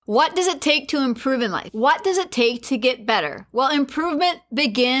What does it take to improve in life? What does it take to get better? Well, improvement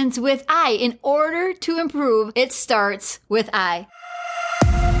begins with I. In order to improve, it starts with I.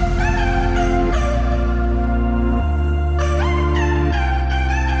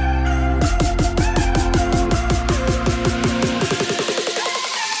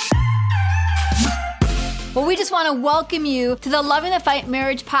 Well, we just want to welcome you to the Loving the Fight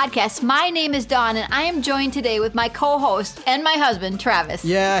Marriage podcast. My name is Dawn, and I am joined today with my co-host and my husband, Travis.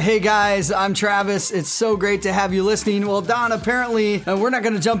 Yeah, hey guys, I'm Travis. It's so great to have you listening. Well, Dawn, apparently, we're not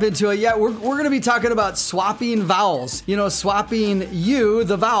going to jump into it yet. We're going to be talking about swapping vowels. You know, swapping you,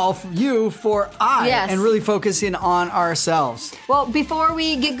 the vowel, you for I, and really focusing on ourselves. Well, before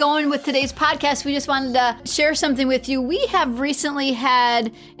we get going with today's podcast, we just wanted to share something with you. We have recently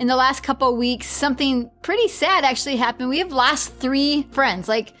had, in the last couple of weeks, something pretty sad actually happened. We have lost 3 friends,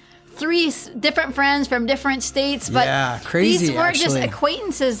 like 3 different friends from different states, but crazy, these weren't just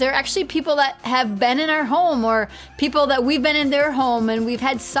acquaintances. They're actually people that have been in our home or people that we've been in their home and we've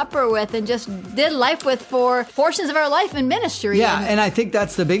had supper with and just did life with for portions of our life in ministry. Yeah, and I think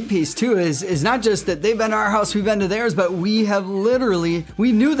that's the big piece too, is not just that they've been to our house, we've been to theirs, but we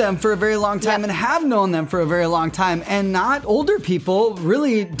knew them for a very long time and have known them for a very long time, and not older people,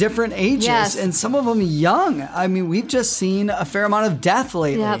 really different ages, and some of them young. I mean, we've just seen a fair amount of death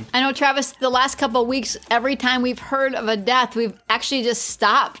lately. Yeah. I know, Travis, the last couple of weeks, every time we've heard of a death, we've actually just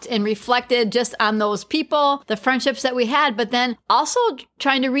stopped and reflected just on those people, the friendships that we had, but then also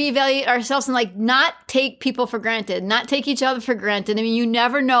trying to reevaluate ourselves and like not take people for granted, not take each other for granted. I mean, you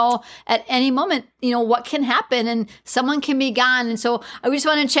never know at any moment, you know, what can happen and someone can be gone. And so I just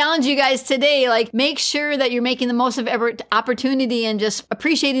want to challenge you guys today, like make sure that you're making the most of every opportunity and just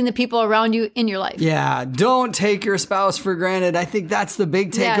appreciating the people around you in your life. Yeah, don't take your spouse for granted. I think that's the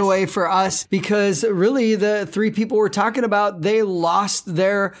big takeaway for us, because really the 3 people we're talking about, they lost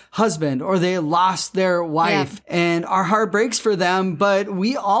their husband or they lost their wife, and our heart breaks for them. But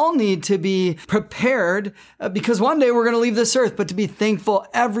we all need to be prepared because one day we're going to leave this earth, but to be thankful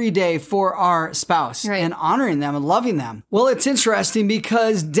every day for our spouse and honoring them and loving them. Well, it's interesting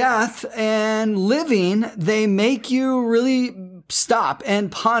because death and living, they make you really stop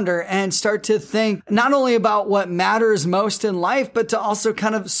and ponder and start to think not only about what matters most in life, but to also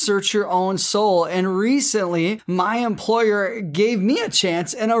kind of search your own soul. And recently, my employer gave me a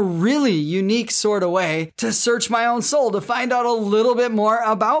chance in a really unique sort of way to search my own soul, to find out a little bit more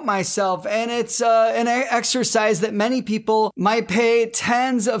about myself. And it's an exercise that many people might pay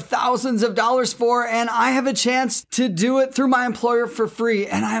tens of thousands of dollars for. And I have a chance to do it through my employer for free.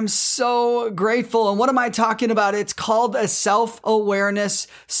 And I'm so grateful. And what am I talking about? It's called a self-awareness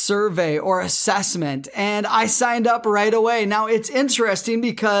survey or assessment. And I signed up right away. Now it's interesting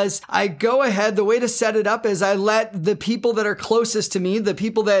because I go ahead, the way to set it up is I let the people that are closest to me, the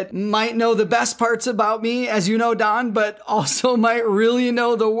people that might know the best parts about me, as you know, Dawn, but also might really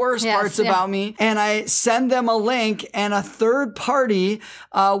know the worst parts about me. And I send them a link, and a third party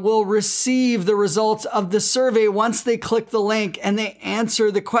will receive the results of the survey once they click the link and they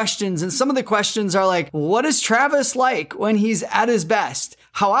answer the questions. And some of the questions are like, what is Travis like when he's at his best?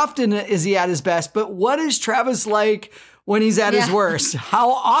 How often is he at his best? But what is Travis like when he's at his worst?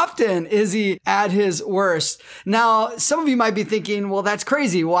 How often is he at his worst? Now, some of you might be thinking, well, that's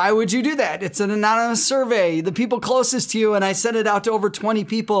crazy. Why would you do that? It's an anonymous survey. The people closest to you, and I sent it out to over 20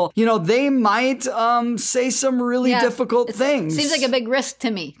 people, you know, they might say some really difficult things. Seems like a big risk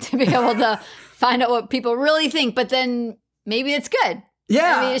to me to be able to find out what people really think, but then maybe it's good.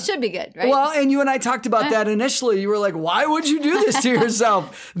 Yeah. I mean, it should be good, right? Well, and you and I talked about that initially. You were like, why would you do this to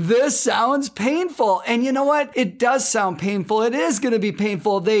yourself? This sounds painful. And you know what? It does sound painful. It is going to be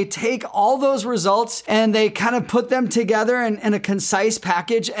painful. They take all those results and they kind of put them together in a concise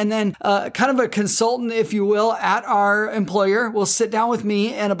package. And then kind of a consultant, if you will, at our employer will sit down with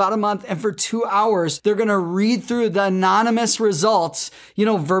me in about a month. And for 2 hours, they're going to read through the anonymous results, you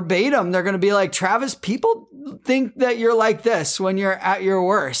know, verbatim. They're going to be like, Travis, people think that you're like this when you're at your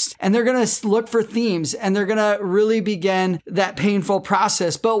worst. And they're going to look for themes and they're going to really begin that painful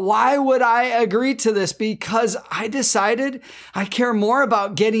process. But why would I agree to this? Because I decided I care more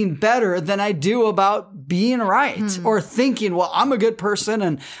about getting better than I do about being right or thinking, well, I'm a good person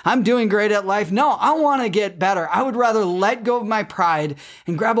and I'm doing great at life. No, I want to get better. I would rather let go of my pride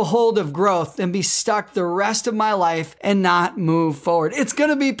and grab a hold of growth than be stuck the rest of my life and not move forward. It's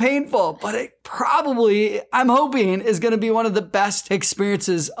going to be painful, but it probably, I'm hoping, is going to be one of the best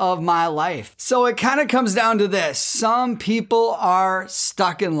experiences of my life. So it kind of comes down to this. Some people are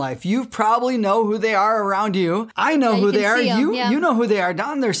stuck in life. You probably know who they are around you. I know who they are. You know who they are.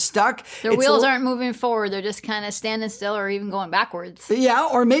 Don, they're stuck. Their wheels aren't moving forward. They're just kind of standing still or even going backwards. Yeah,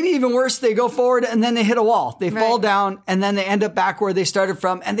 or maybe even worse, they go forward and then they hit a wall. They fall down and then they end up back where they started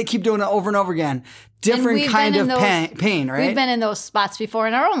from, and they keep doing it over and over again. Different kind of pain, right? We've been in those spots before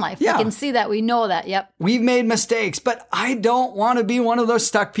in our own life. Yeah. We can see that. We know that. Yep. We've made mistakes, but I don't want to be one of those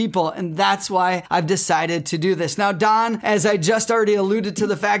stuck people. And that's why I've decided to do this. Now, Don, as I just already alluded to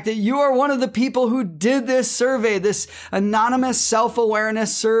the fact that you are one of the people who did this survey, this anonymous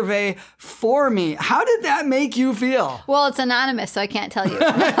self-awareness survey for me. How did that make you feel? Well, it's anonymous, so I can't tell you.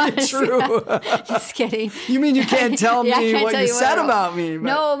 True. Just kidding. You mean you can't tell me what you said about me? But...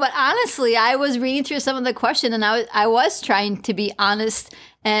 No, but honestly, I was reading through some of the question, and I was trying to be honest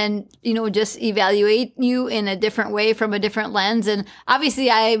and, just evaluate you in a different way from a different lens. And obviously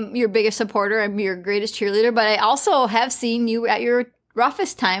I'm your biggest supporter. I'm your greatest cheerleader, but I also have seen you at your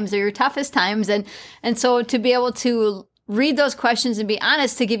roughest times or your toughest times. And so to be able to read those questions and be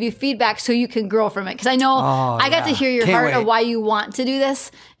honest, to give you feedback so you can grow from it. Because I know I got to hear your heart of why you want to do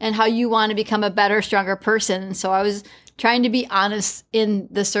this and how you want to become a better, stronger person. And so I was trying to be honest in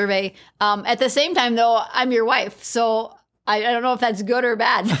the survey. At the same time, though, I'm your wife. So I don't know if that's good or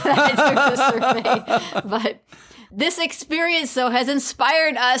bad that I took the survey. But this experience, though, has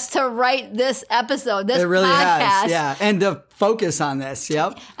inspired us to write this episode, this podcast. It really has, yeah. And to focus on this,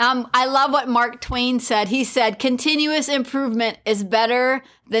 yep. I love what Mark Twain said. He said, continuous improvement is better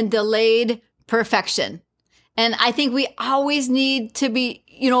than delayed perfection. And I think we always need to be,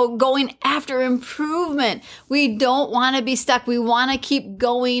 going after improvement. We don't want to be stuck. We want to keep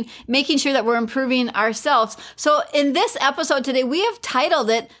going, making sure that we're improving ourselves. So in this episode today, we have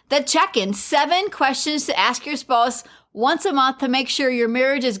titled it The Check-In, 7 questions to ask your spouse once a month to make sure your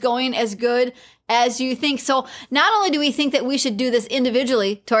marriage is going as good as you think. So not only do we think that we should do this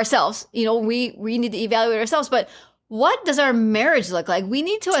individually to ourselves, we need to evaluate ourselves, but what does our marriage look like? We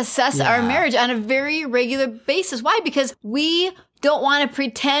need to assess our marriage on a very regular basis. Why? Because we don't want to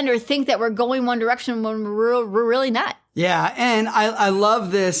pretend or think that we're going one direction when we're really not. Yeah, and I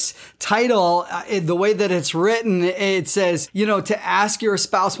love this title, the way that it's written. It says, to ask your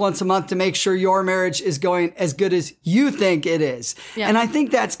spouse once a month to make sure your marriage is going as good as you think it is. Yeah. And I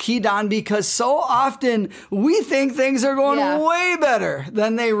think that's key, Don, because so often we think things are going way better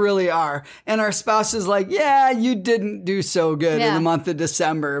than they really are. And our spouse is like, you didn't do so good in the month of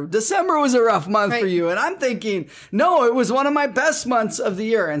December. December was a rough month for you. And I'm thinking, no, it was one of my best months of the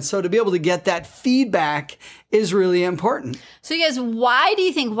year. And so to be able to get that feedback is really important. So you guys,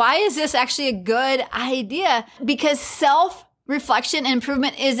 why is this actually a good idea? Because self-reflection and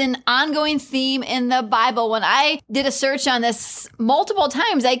improvement is an ongoing theme in the Bible. When I did a search on this multiple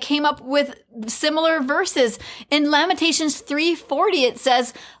times, I came up with similar verses. In Lamentations 3:40, it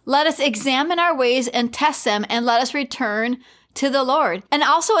says, let us examine our ways and test them, and let us return to the Lord. And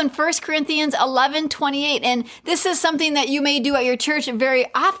also in 1 Corinthians 11:28, and this is something that you may do at your church very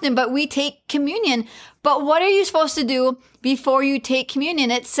often, but we take communion. But what are you supposed to do before you take communion?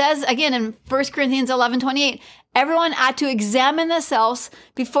 It says again in 1 Corinthians 11:28, everyone ought to examine themselves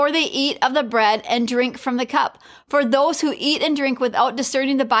before they eat of the bread and drink from the cup. For those who eat and drink without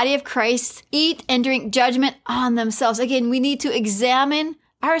discerning the body of Christ eat and drink judgment on themselves. Again, we need to examine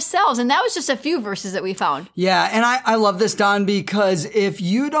ourselves. And that was just a few verses that we found. Yeah. And I love this, Don, because if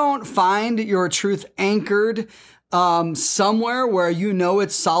you don't find your truth anchored somewhere where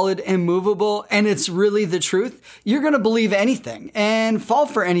it's solid and movable and it's really the truth, you're going to believe anything and fall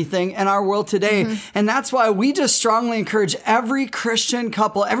for anything in our world today. Mm-hmm. And that's why we just strongly encourage every Christian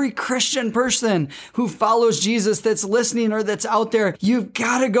couple, every Christian person who follows Jesus that's listening or that's out there, you've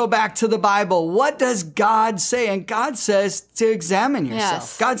got to go back to the Bible. What does God say? And God says to examine yourself.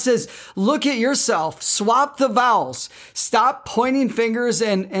 Yes. God says, look at yourself, swap the vowels, stop pointing fingers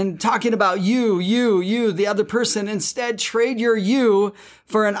and talking about you, the other person. Instead, trade your you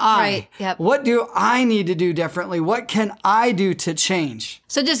for an I. Right, yep. What do I need to do differently? What can I do to change?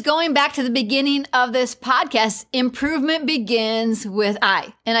 So just going back to the beginning of this podcast, improvement begins with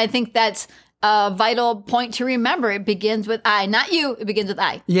I. And I think that's a vital point to remember. It begins with I, not you. It begins with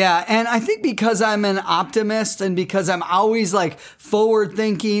I. Yeah. And I think because I'm an optimist and because I'm always forward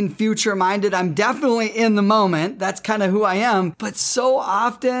thinking, future minded, I'm definitely in the moment. That's kind of who I am. But so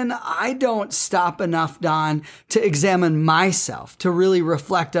often I don't stop enough, Don, to examine myself, to really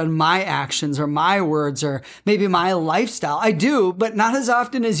reflect on my actions or my words or maybe my lifestyle. I do, but not as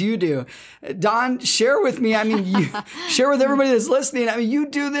often as you do. Don, share with me. You share with everybody that's listening. You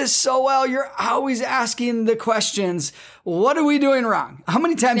do this so well. You're always asking the questions, what are we doing wrong? How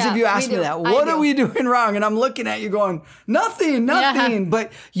many times have you asked me that? What are we doing wrong? And I'm looking at you going, nothing. Yeah.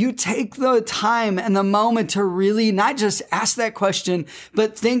 But you take the time and the moment to really not just ask that question,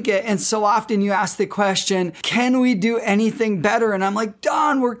 but think it. And so often you ask the question, can we do anything better? And I'm like,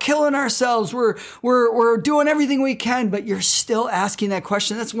 Dawn, we're killing ourselves. We're doing everything we can, but you're still asking that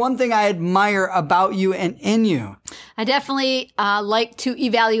question. That's one thing I admire about you and in you. I definitely like to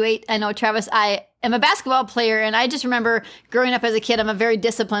evaluate. I know, Travis, I am a basketball player, and I just remember growing up as a kid, I'm a very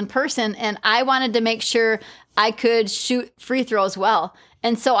disciplined person, and I wanted to make sure I could shoot free throws well.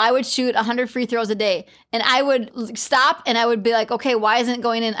 And so I would shoot 100 free throws a day, and I would stop and I would be like, okay, why isn't it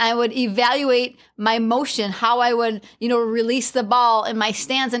going in? I would evaluate my motion, how I would, release the ball and my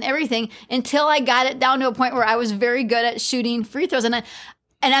stance and everything until I got it down to a point where I was very good at shooting free throws. And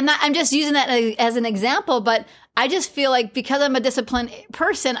I'm just using that as an example, but I just feel like because I'm a disciplined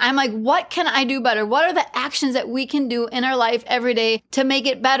person, I'm like, what can I do better? What are the actions that we can do in our life every day to make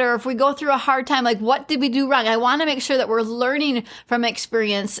it better? If we go through a hard time, like, what did we do wrong? I want to make sure that we're learning from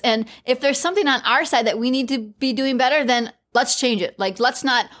experience. And if there's something on our side that we need to be doing better, then let's change it. Like, let's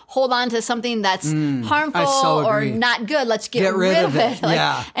not hold on to something that's harmful or not good. Let's get rid of it.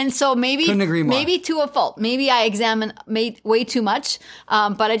 Yeah. And so maybe to a fault. Maybe I made way too much.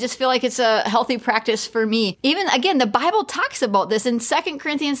 But I just feel like it's a healthy practice for me. Even again, the Bible talks about this in 2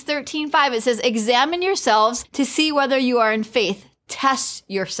 Corinthians 13:5. It says, examine yourselves to see whether you are in faith. Test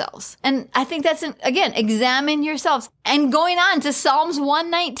yourselves. And I think that's, again, examine yourselves. And going on to Psalms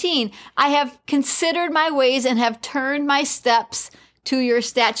 119, I have considered my ways and have turned my steps to your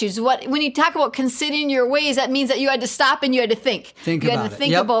statutes. When you talk about considering your ways, that means that you had to stop and you had to think. You had to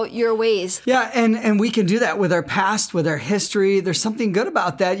think about your ways. Yeah, and we can do that with our past, with our history. There's something good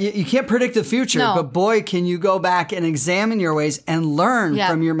about that. You can't predict the future, but boy, can you go back and examine your ways and learn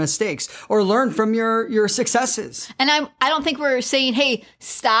from your mistakes or learn from your successes. And I don't think we're saying, hey,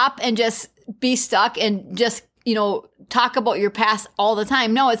 stop and just be stuck and just, talk about your past all the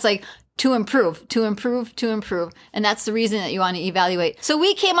time. No, it's like, to improve. And that's the reason that you want to evaluate. So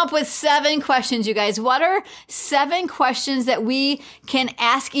we came up with 7 questions, you guys. What are 7 questions that we can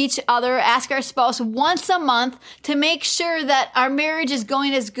ask each other, ask our spouse once a month to make sure that our marriage is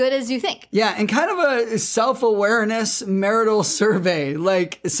going as good as you think? Yeah, and kind of a self-awareness marital survey.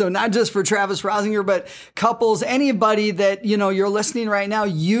 So not just for Travis Rosinger, but couples, anybody that, you're listening right now,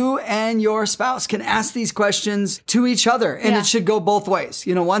 you and your spouse can ask these questions to each other. And it should go both ways.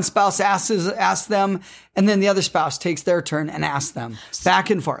 One spouse asks them, and then the other spouse takes their turn and asks them back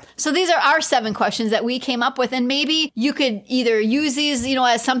and forth. So these are our 7 questions that we came up with. And maybe you could either use these,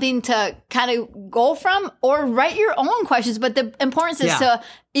 as something to kind of go from or write your own questions. But the importance is to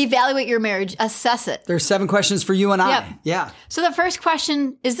evaluate your marriage, assess it. There's 7 questions for you and I. Yeah. So the first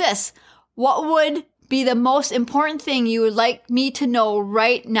question is this: what would be the most important thing you would like me to know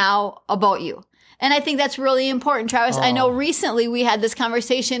right now about you? And I think that's really important, Travis. I know recently we had this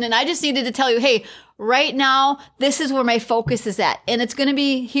conversation and I just needed to tell you, hey, right now, this is where my focus is at. And it's going to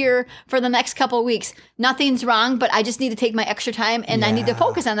be here for the next couple of weeks. Nothing's wrong, but I just need to take my extra time and I need to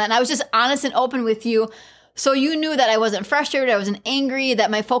focus on that. And I was just honest and open with you. So you knew that I wasn't frustrated, I wasn't angry,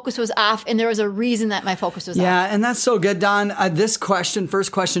 that my focus was off, and there was a reason that my focus was off. Yeah, and that's so good, Dawn. This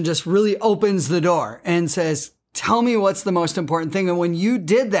first question just really opens the door and says, tell me what's the most important thing. And when you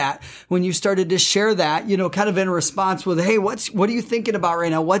did that, when you started to share that, kind of in response with, hey, what are you thinking about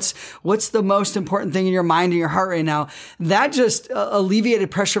right now? What's the most important thing in your mind and your heart right now? That just alleviated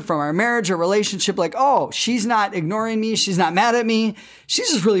pressure from our marriage or relationship. Like, oh, she's not ignoring me. She's not mad at me.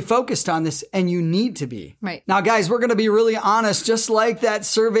 She's just really focused on this, and you need to be. Right. Now, guys, we're going to be really honest. Just like that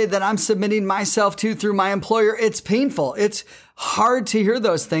survey that I'm submitting myself to through my employer, it's painful. It's hard to hear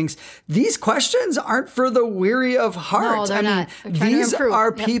those things. These questions aren't for the weary of heart. No, they're not. These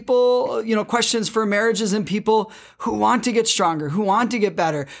are people, questions for marriages and people who want to get stronger, who want to get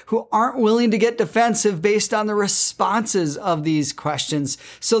better, who aren't willing to get defensive based on the responses of these questions.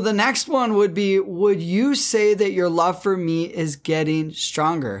 So the next one would be, would you say that your love for me is getting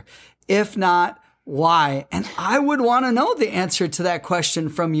stronger? If not, why? And I would want to know the answer to that question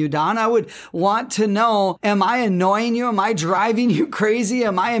from you, Dawn. I would want to know, am I annoying you? Am I driving you crazy?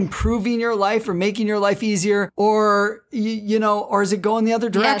 Am I improving your life or making your life easier? Or, or is it going the other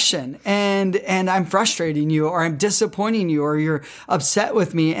direction? Yes. And I'm frustrating you, or I'm disappointing you, or you're upset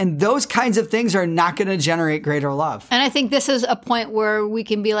with me. And those kinds of things are not going to generate greater love. And I think this is a point where we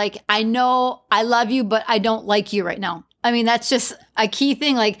can be like, I know I love you, but I don't like you right now. I mean, that's just a key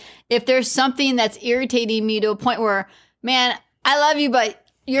thing. Like, if there's something that's irritating me to a point where, man, I love you, but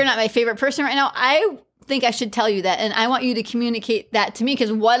you're not my favorite person right now, I think I should tell you that. And I want you to communicate that to me,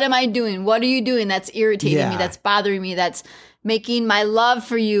 because what am I doing? What are you doing that's irritating me, that's bothering me, that's making my love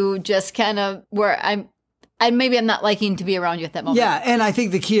for you just kind of where maybe I'm not liking to be around you at that moment. Yeah. And I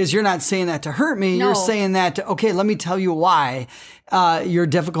think the key is you're not saying that to hurt me. No. You're saying that to, okay, let me tell you why you're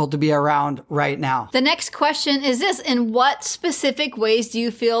difficult to be around right now. The next question is this: in what specific ways do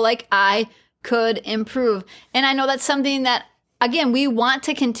you feel like I could improve? And I know that's something that, again, we want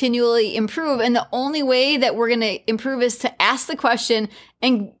to continually improve. And the only way that we're going to improve is to ask the question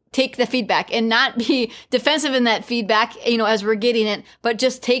and take the feedback and not be defensive in that feedback, as we're getting it, but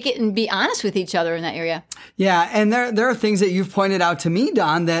just take it and be honest with each other in that area. Yeah. And there are things that you've pointed out to me,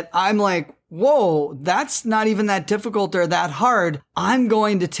 Dawn, that I'm like, whoa, that's not even that difficult or that hard. I'm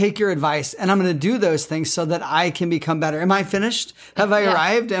going to take your advice and I'm going to do those things so that I can become better. Am I finished? Have I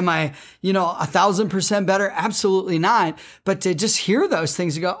arrived? Am I, 1,000% better? Absolutely not. But to just hear those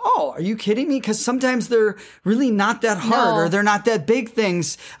things and go, oh, are you kidding me? Because sometimes they're really not that hard or they're not that big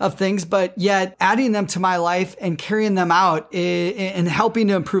things, but yet adding them to my life and carrying them out and helping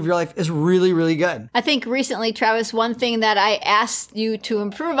to improve your life is really, really good. I think recently, Travis, one thing that I asked you to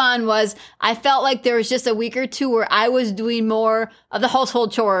improve on was I felt like there was just a week or two where I was doing more of the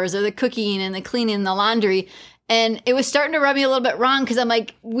household chores or the cooking and the cleaning and the laundry. And it was starting to rub me a little bit wrong because I'm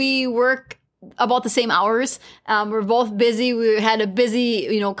like, we work about the same hours. We're both busy. We had a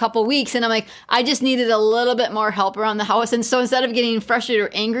busy, couple weeks. And I'm like, I just needed a little bit more help around the house. And so instead of getting frustrated or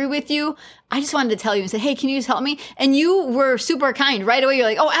angry with you, I just wanted to tell you and say, hey, can you just help me? And you were super kind right away. You're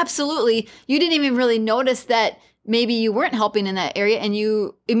like, oh, absolutely. You didn't even really notice that maybe you weren't helping in that area and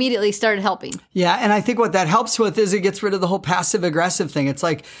you immediately started helping. Yeah. And I think what that helps with is it gets rid of the whole passive aggressive thing. It's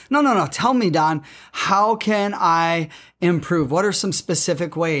like, no. Tell me, Dawn, how can I improve? What are some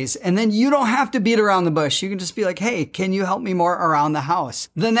specific ways? And then you don't have to beat around the bush. You can just be like, hey, can you help me more around the house?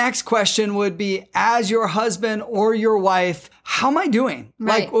 The next question would be, as your husband or your wife, how am I doing?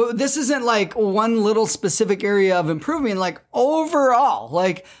 Right. Like, this isn't like one little specific area of improving, like overall,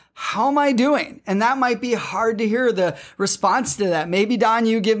 like, how am I doing? And that might be hard to hear the response to that. Maybe, Dawn,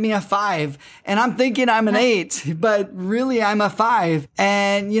 you give me a 5 and I'm thinking I'm an 8, but really I'm a 5.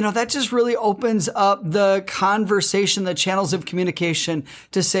 And, that just really opens up the conversation, the channels of communication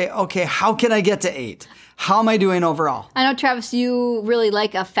to say, okay, how can I get to 8? How am I doing overall? I know, Travis, you really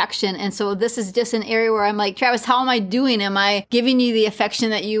like affection. And so this is just an area where I'm like, Travis, how am I doing? Am I giving you the affection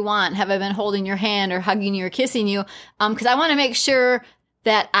that you want? Have I been holding your hand or hugging you or kissing you? Because I want to make sure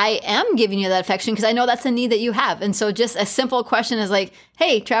that I am giving you that affection because I know that's a need that you have. And so just a simple question is like,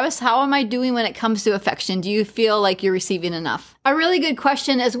 hey, Travis, how am I doing when it comes to affection? Do you feel like you're receiving enough? A really good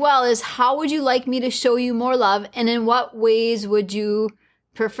question as well is, how would you like me to show you more love? And in what ways would you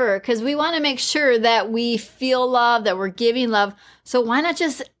prefer? Because we want to make sure that we feel love, that we're giving love. So why not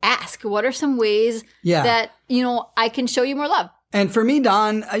just ask, what are some ways that, I can show you more love? And for me,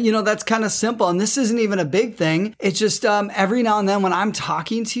 Dawn, that's kind of simple. And this isn't even a big thing. It's just every now and then when I'm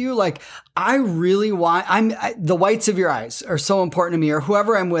talking to you, like, I really want, the whites of your eyes are so important to me, or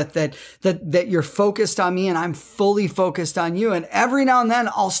whoever I'm with, that you're focused on me and I'm fully focused on you. And every now and then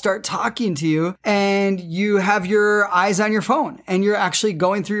I'll start talking to you and you have your eyes on your phone and you're actually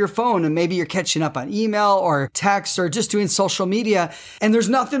going through your phone and maybe you're catching up on email or text or just doing social media. And there's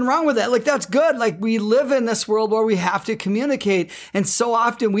nothing wrong with that. Like, that's good. Like, we live in this world where we have to communicate. And so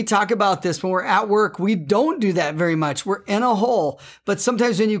often we talk about this when we're at work, we don't do that very much. We're in a hole. But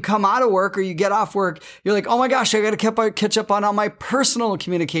sometimes when you come out of work or you get off work, you're like, oh my gosh, I got to catch up on all my personal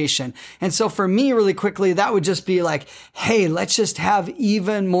communication. And so for me, really quickly, that would just be like, hey, let's just have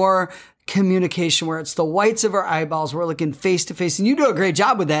even more communication where it's the whites of our eyeballs. We're looking face to face. And you do a great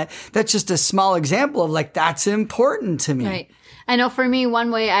job with that. That's just a small example of like, that's important to me. Right. I know for me,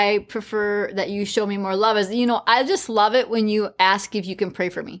 one way I prefer that you show me more love is, I just love it when you ask if you can pray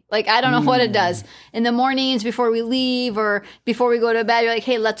for me. Like, I don't know what it does. In the mornings before we leave or before we go to bed, you're like,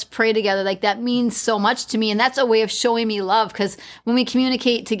 hey, let's pray together. Like, that means so much to me. And that's a way of showing me love, because when we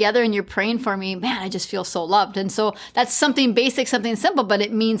communicate together and you're praying for me, man, I just feel so loved. And so that's something basic, something simple, but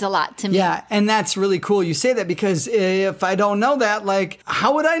it means a lot to me. Yeah. And that's really cool you say that, because if I don't know that, like,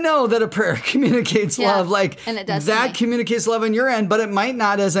 how would I know that a prayer communicates love? Like, and it does that communicates love on your end, but it might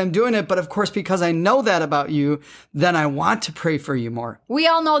not as I'm doing it. But of course, because I know that about you, then I want to pray for you more. We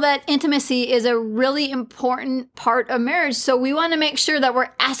all know that intimacy is a really important part of marriage. So we want to make sure that we're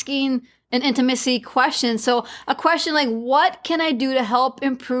asking an intimacy question. So a question like, what can I do to help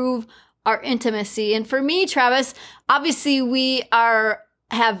improve our intimacy? And for me, Travis, obviously we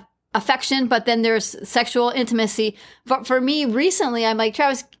have affection, but then there's sexual intimacy. But for me recently, I'm like,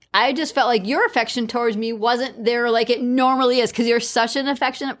 Travis, I just felt like your affection towards me wasn't there like it normally is because you're such an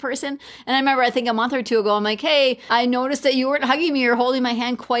affectionate person. And I remember, I think a month or two ago, I'm like, hey, I noticed that you weren't hugging me or holding my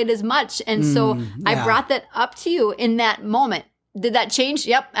hand quite as much. And so I brought that up to you in that moment. Did that change?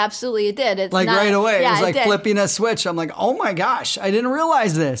 Yep, absolutely it did. It's like not, right away. Yeah, it was like flipping a switch. I'm like, oh my gosh, I didn't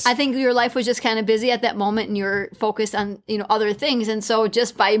realize this. I think your life was just kind of busy at that moment and you're focused on, other things. And so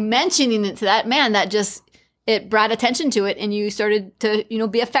just by mentioning it to that man, that just, it brought attention to it and you started to,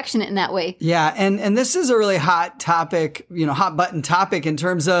 be affectionate in that way. Yeah. And this is a really hot topic, hot button topic in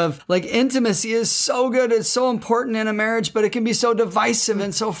terms of like intimacy is so good. It's so important in a marriage, but it can be so divisive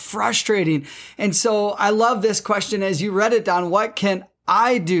and so frustrating. And so I love this question as you read it down. What can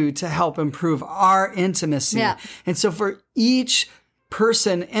I do to help improve our intimacy? Yeah. And so for each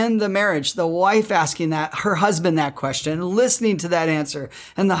person in the marriage, the wife asking her husband that question, listening to that answer,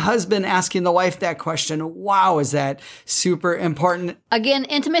 and the husband asking the wife that question. Wow, is that super important? Again,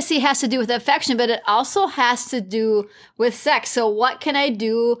 intimacy has to do with affection, but it also has to do with sex. So what can I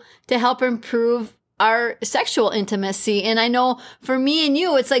do to help improve our sexual intimacy? And I know for me and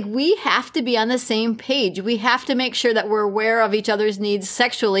you, it's like we have to be on the same page. We have to make sure that we're aware of each other's needs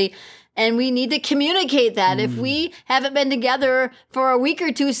sexually. And we need to communicate that. If we haven't been together for a week or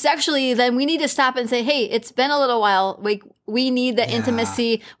two sexually, then we need to stop and say, hey, it's been a little while. We need the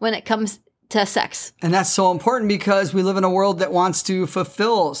intimacy when it comes to sex. And that's so important because we live in a world that wants to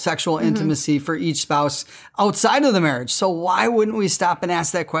fulfill sexual intimacy for each spouse outside of the marriage. So why wouldn't we stop and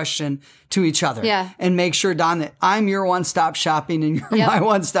ask that question to each other? Yeah. And make sure, Dawn, that I'm your one-stop shopping and you're my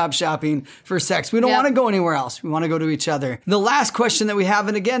one-stop shopping for sex. We don't want to go anywhere else. We want to go to each other. The last question that we have,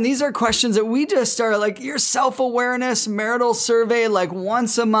 and again, these are questions that we just are like your self-awareness marital survey, like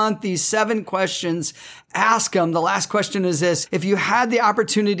once a month, these 7 questions. Ask them. The last question is this. If you had the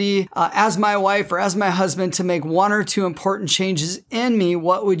opportunity as my wife or as my husband to make 1 or 2 important changes in me,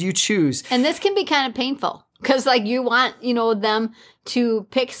 what would you choose? And this can be kind of painful because like you want, them to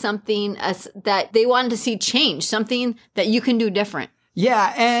pick something that they wanted to see change, something that you can do different.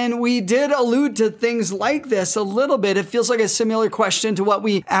 Yeah, and we did allude to things like this a little bit. It feels like a similar question to what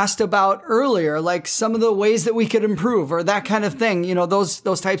we asked about earlier, like some of the ways that we could improve or that kind of thing, those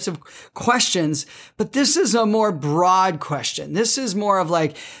types of questions. But this is a more broad question. This is more of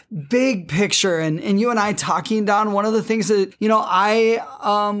like big picture. And you and I talking, Dawn, one of the things that, I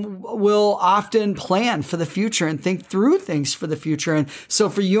will often plan for the future and think through things for the future. And so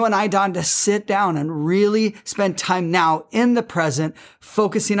for you and I, Dawn, to sit down and really spend time now in the present,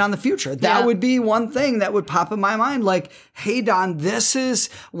 focusing on the future. That would be one thing that would pop in my mind. Like, hey, Dawn, this is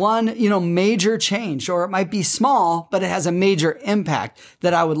one, major change, or it might be small, but it has a major impact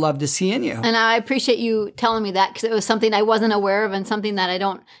that I would love to see in you. And I appreciate you telling me that because it was something I wasn't aware of and something that I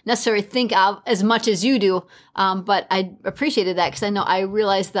don't necessarily think of as much as you do. But I appreciated that because I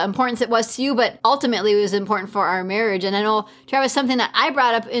realized the importance it was to you, but ultimately it was important for our marriage. And I know, Travis, something that I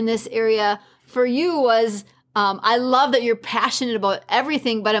brought up in this area for you was, I love that you're passionate about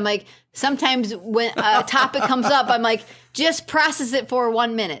everything, but I'm like, sometimes when a topic comes up, I'm like, just process it for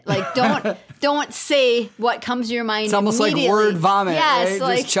 1 minute. Like, don't say what comes to your mind. It's almost like word vomit, right?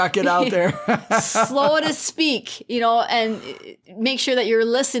 Like, just chuck it out there. Slow to speak, and make sure that you're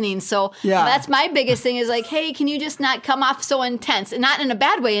listening. So that's my biggest thing is like, hey, can you just not come off so intense? And not in a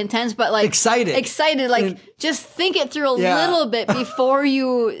bad way intense, but like excited. Like just think it through a little bit before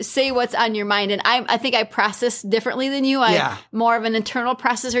you say what's on your mind. And I think I process differently than you. I'm more of an internal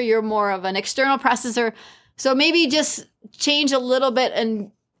processor. You're more of an external processor. So maybe just change a little bit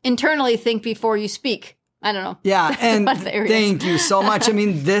and internally think before you speak. I don't know. Yeah. And thank you so much. I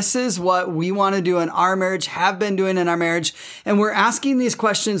mean, this is what we want to do in our marriage, have been doing in our marriage. And we're asking these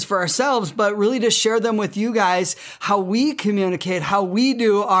questions for ourselves, but really to share them with you guys, how we communicate, how we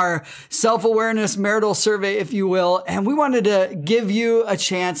do our self-awareness marital survey, if you will. And we wanted to give you a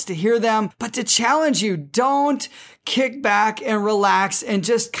chance to hear them, but to challenge you. Don't kick back and relax and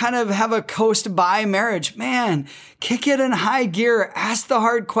just kind of have a coast by marriage. Man, kick it in high gear. Ask the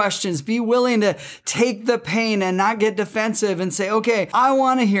hard questions. Be willing to take the pain and not get defensive and say, okay, I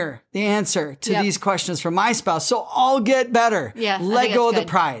want to hear the answer to these questions from my spouse. So I'll get better. Yeah, let go of the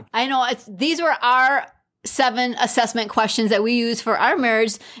pride. I know these were our 7 assessment questions that we use for our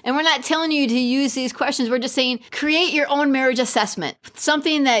marriage. And we're not telling you to use these questions. We're just saying, create your own marriage assessment,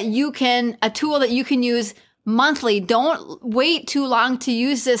 something that a tool that you can use monthly. Don't wait too long to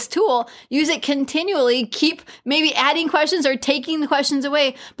use this tool. Use it continually. Keep maybe adding questions or taking the questions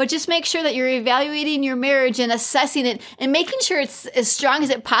away, but just make sure that you're evaluating your marriage and assessing it and making sure it's as strong as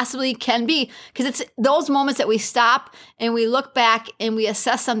it possibly can be. Because it's those moments that we stop and we look back and we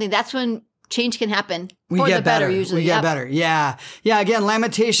assess something. That's when change can happen. We get better usually. We get better. Yeah. Yeah. Again,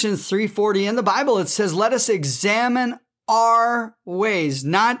 Lamentations 3:40 in the Bible, it says, let us examine our ways,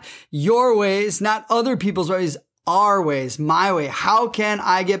 not your ways, not other people's ways, our ways, my way. How can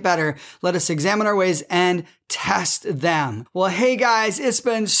I get better? Let us examine our ways and test them. Well, hey guys, it's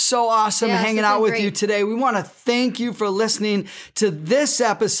been so awesome hanging out with you today. We want to thank you for listening to this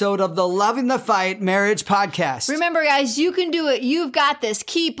episode of the Loving the Fight Marriage Podcast. Remember, guys, you can do it. You've got this.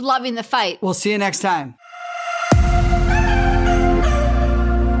 Keep loving the fight. We'll see you next time.